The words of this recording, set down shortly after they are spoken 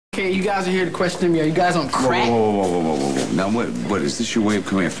Okay, you guys are here to question me. Are you guys on crack? Whoa. Now, what is this your way of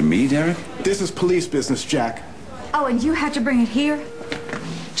coming after me, Derek? This is police business, Jack. Oh, and you had to bring it here?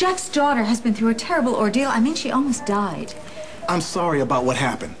 Jack's daughter has been through a terrible ordeal. I mean, she almost died. I'm sorry about what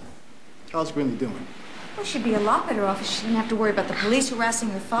happened. How's Greenlee doing? Well, she'd be a lot better off if she didn't have to worry about the police harassing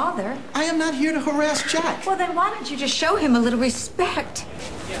her father. I am not here to harass Jack. Well, then why don't you just show him a little respect?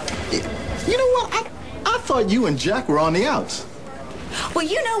 You know what? I thought you and Jack were on the outs. Well,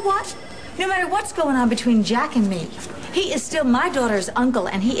 you know what? No matter what's going on between Jack and me, he is still my daughter's uncle,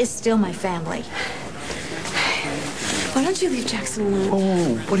 and he is still my family. Why don't you leave Jackson alone?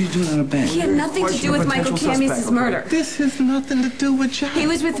 Oh, what are you doing on a bench? He had nothing to do with Michael Camius' murder. This has nothing to do with Jack. He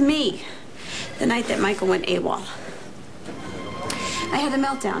was with me the night that Michael went AWOL. I had a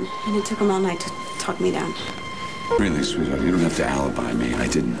meltdown, and it took him all night to talk me down. Really, sweetheart, you don't have to alibi me. I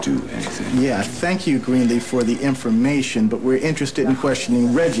didn't do anything. Yeah, thank you, Greenlee, for the information, but we're interested in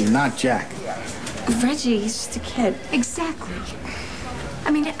questioning Reggie, not Jack. Reggie, he's just a kid. Exactly.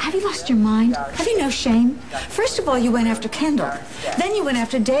 I mean, have you lost your mind? Have you no shame? First of all, you went after Kendall. Then you went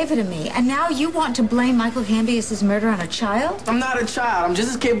after David and me. And now you want to blame Michael Camius' murder on a child? I'm not a child. I'm just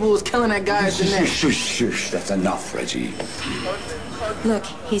as capable as killing that guy at the neck. Shush. That's enough, Reggie. Look,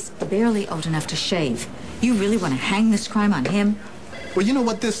 he's barely old enough to shave. You really want to hang this crime on him? Well, you know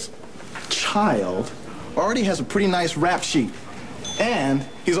what? This child already has a pretty nice rap sheet. And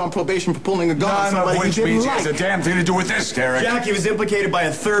he's on probation for pulling a gun on somebody he didn't like. Has a damn thing to do with this, Derek. Jackie was implicated by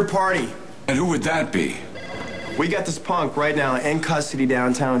a third party. And who would that be? We got this punk right now in custody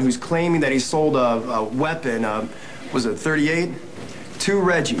downtown who's claiming that he sold a weapon, was it 38? To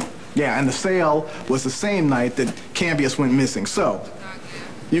Reggie. Yeah, and the sale was the same night that Camius went missing. So,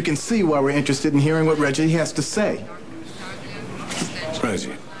 you can see why we're interested in hearing what Reggie has to say.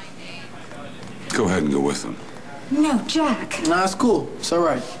 Reggie, go ahead and go with him. No, Jack. Nah, it's cool. It's all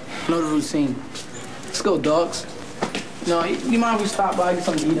right. I know the routine. Let's go, dogs. No, you mind if we stop by and get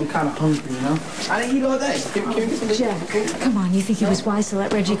something to eat? I'm kind of hungry, you know? I didn't eat all day. Can we get some Jack, come on. You think he was wise to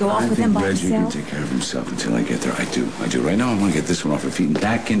let Reggie go off with him by Reggie himself? can take care of himself until I get there. I do. Right now, I want to get this one off her feet and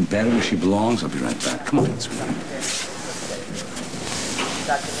back in bed where she belongs. I'll be right back. Come on, sweetheart.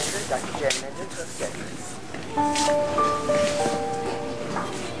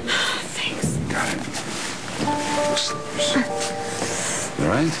 Thanks. Got it. All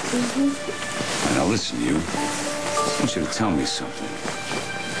right? Mm-hmm. Now listen, you. I want you to tell me something.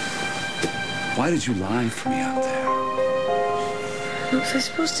 Why did you lie for me out there? What was I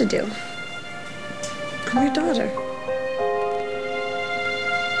supposed to do? I'm your daughter.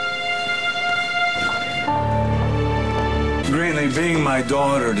 Greenlee, being my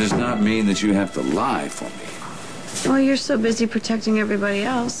daughter does not mean that you have to lie for me. Well, you're so busy protecting everybody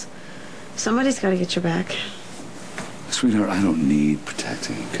else. Somebody's got to get your back. Sweetheart, I don't need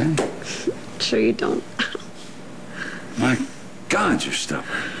protecting, okay? Sure you don't. My God, you're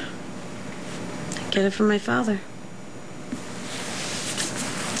stubborn. I get it from my father.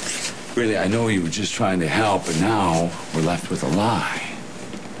 Really, I know you were just trying to help, but now we're left with a lie.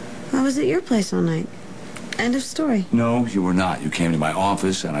 I was at your place all night. End of story. No, you were not. You came to my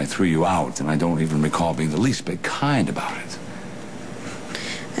office, and I threw you out, and I don't even recall being the least bit kind about it.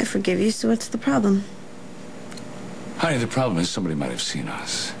 I forgive you, so what's the problem? Honey, the problem is somebody might have seen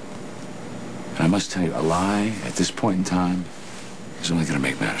us. And I must tell you, a lie at this point in time is only going to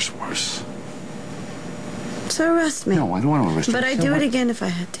make matters worse. So arrest me. No, I don't want to arrest you. But I'd do it again if I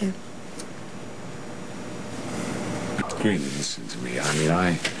had to. Greenlee, listen to me. I mean,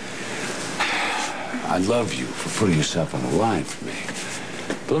 I love you for putting yourself on the line for me.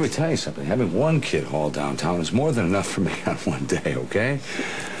 But let me tell you something. Having one kid hauled downtown is more than enough for me on one day, okay?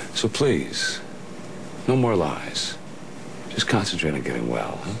 So please, no more lies. Just concentrate on getting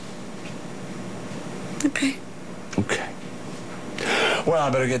well, huh? Okay. Okay. Well, I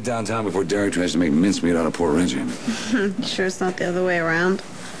better get downtown before Derek tries to make mincemeat out of poor Reggie. Sure it's not the other way around?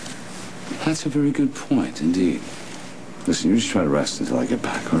 That's a very good point, indeed. Listen, you just try to rest until I get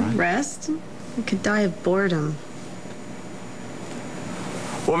back, all right? Rest? I could die of boredom.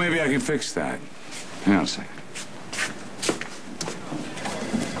 Well, maybe I can fix that. Hang on a second.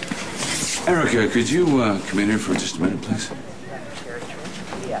 Erica, could you come in here for just a minute, please?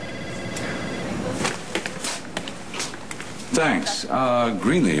 Thanks.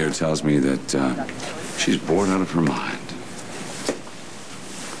 Greenlee here tells me that she's bored out of her mind.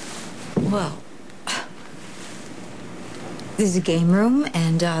 Well, there's a game room,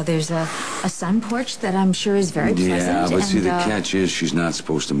 and there's a sun porch that I'm sure is very pleasant. Yeah, but see, the catch is she's not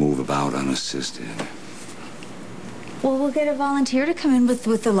supposed to move about unassisted. Well, we'll get a volunteer to come in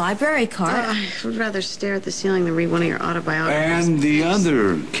with the library card. I would rather stare at the ceiling than read one of your autobiographies. And the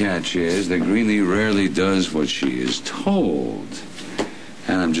other catch is that Greenlee rarely does what she is told.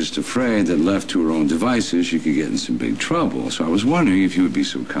 And I'm just afraid that left to her own devices, she could get in some big trouble. So I was wondering if you would be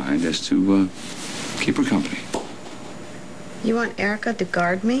so kind as to keep her company. You want Erica to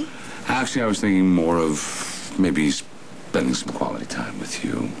guard me? Actually, I was thinking more of maybe spending some quality time with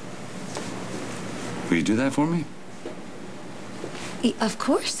you. Will you do that for me? Of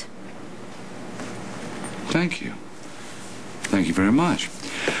course. Thank you. Thank you very much.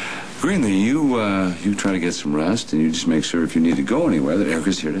 Greenlee, you try to get some rest, and you just make sure if you need to go anywhere that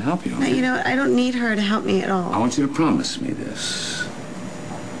Erica's here to help you. No, you know what? I don't need her to help me at all. I want you to promise me this.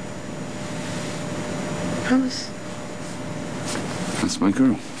 Promise? That's my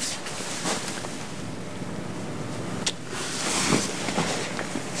girl.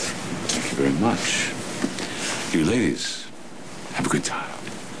 Thank you very much. You ladies, have a good time.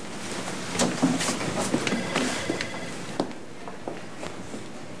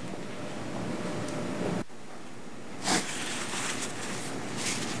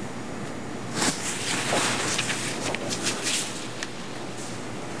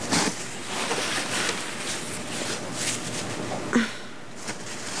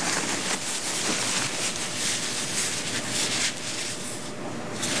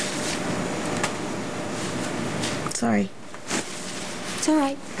 Sorry. It's all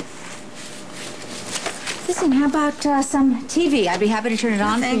right. Listen, how about some TV? I'd be happy to turn it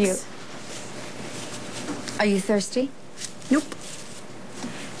on for you. Are you thirsty? Nope.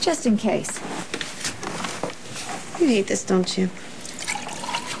 Just in case. You hate this, don't you?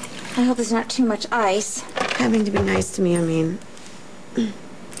 I hope there's not too much ice. Having to be nice to me, I mean.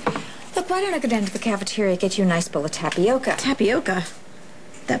 Look, why don't I go down to the cafeteria and get you a nice bowl of tapioca? Tapioca?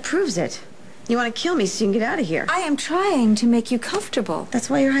 That proves it. You want to kill me so you can get out of here. I am trying to make you comfortable. That's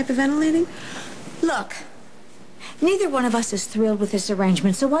why you're hyperventilating? Look, neither one of us is thrilled with this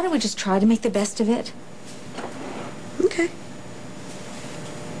arrangement, so why don't we just try to make the best of it? Okay.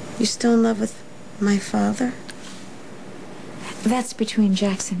 You still in love with my father? That's between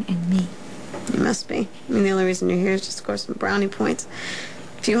Jackson and me. You must be. I mean, the only reason you're here is just to score some brownie points.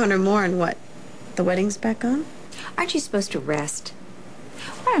 A few hundred more and what? The wedding's back on? Aren't you supposed to rest?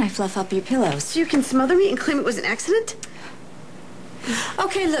 Why don't I fluff up your pillows? So you can smother me and claim it was an accident?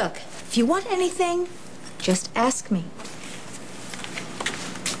 Okay, look. If you want anything, just ask me.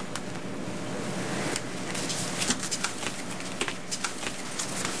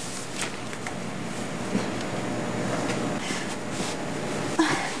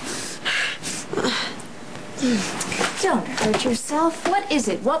 Don't hurt yourself. What is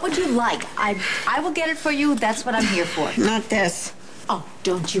it? What would you like? I will get it for you. That's what I'm here for. Not this. Oh,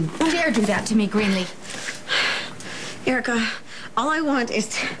 don't you dare do that to me, Greenlee. Erica, all I want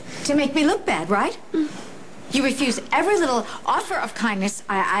is To make me look bad, right? You refuse every little offer of kindness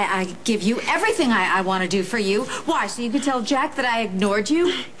I give you, everything I want to do for you. Why, so you could tell Jack that I ignored you?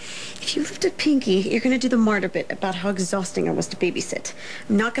 If you lifted Pinky, you're going to do the martyr bit about how exhausting I was to babysit.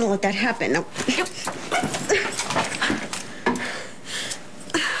 I'm not going to let that happen. No.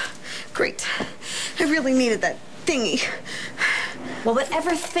 Great. I really needed that thingy. Well,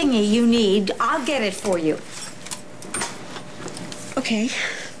 whatever thingy you need, I'll get it for you. Okay.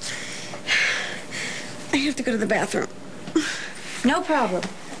 I have to go to the bathroom. No problem.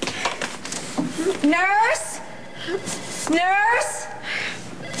 Nurse? Nurse?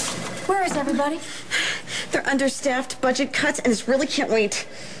 Where is everybody? They're understaffed, budget cuts, and this really can't wait.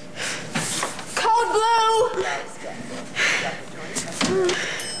 Code blue!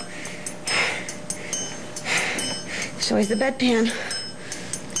 It's always the bedpan.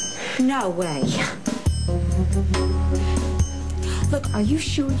 No way. Look, are you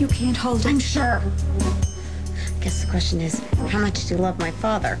sure you can't hold it? I'm sure. I guess the question is, how much do you love my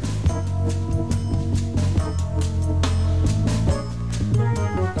father?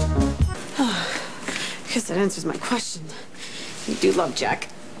 I guess that answers my question. You do love Jack.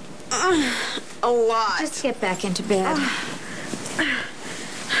 A lot. Just get back into bed.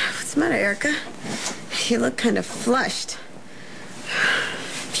 What's the matter, Erica? You look kind of flushed.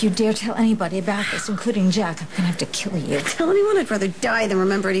 If you dare tell anybody about this, including Jack, I'm gonna have to kill you. Tell anyone I'd rather die than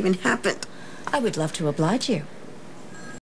remember it even happened. I would love to oblige you.